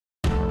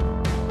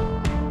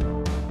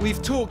We've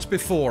talked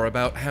before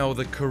about how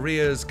the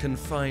Koreas can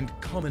find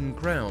common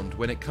ground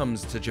when it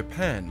comes to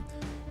Japan.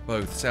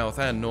 Both South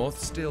and North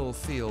still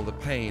feel the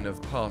pain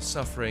of past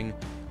suffering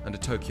under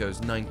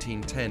Tokyo's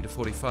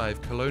 1910-45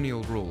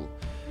 colonial rule.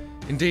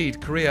 Indeed,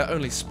 Korea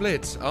only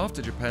split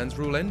after Japan's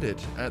rule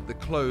ended at the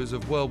close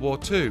of World War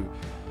II.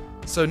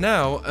 So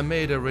now,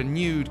 amid a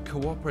renewed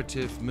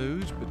cooperative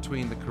mood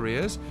between the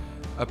Koreas,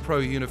 a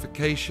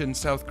pro-unification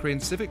South Korean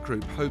civic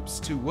group hopes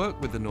to work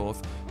with the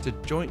North to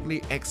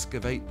jointly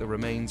excavate the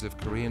remains of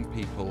Korean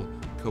people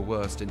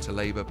coerced into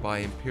labor by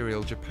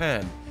Imperial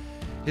Japan.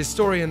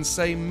 Historians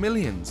say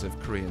millions of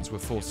Koreans were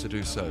forced to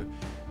do so.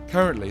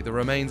 Currently, the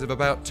remains of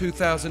about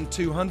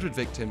 2,200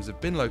 victims have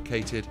been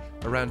located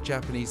around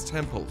Japanese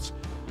temples.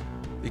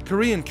 The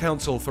Korean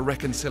Council for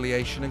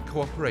Reconciliation and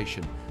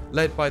Cooperation,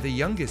 led by the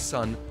youngest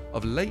son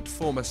of late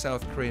former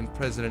South Korean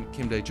President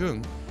Kim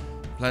Dae-jung,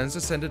 plans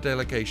to send a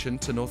delegation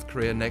to North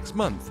Korea next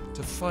month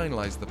to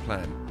finalize the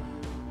plan.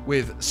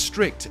 With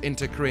strict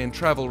inter-Korean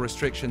travel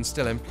restrictions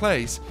still in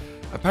place,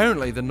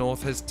 apparently the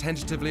North has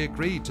tentatively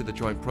agreed to the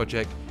joint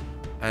project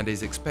and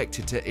is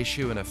expected to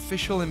issue an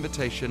official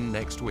invitation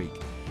next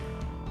week.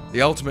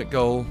 The ultimate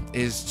goal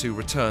is to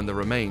return the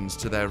remains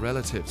to their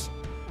relatives.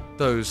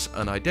 Those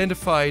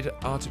unidentified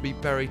are to be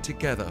buried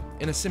together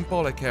in a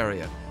symbolic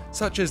area,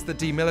 such as the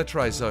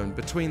demilitarized zone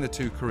between the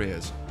two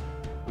Koreas,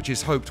 which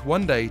is hoped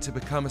one day to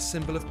become a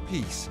symbol of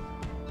peace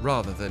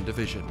rather than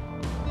division.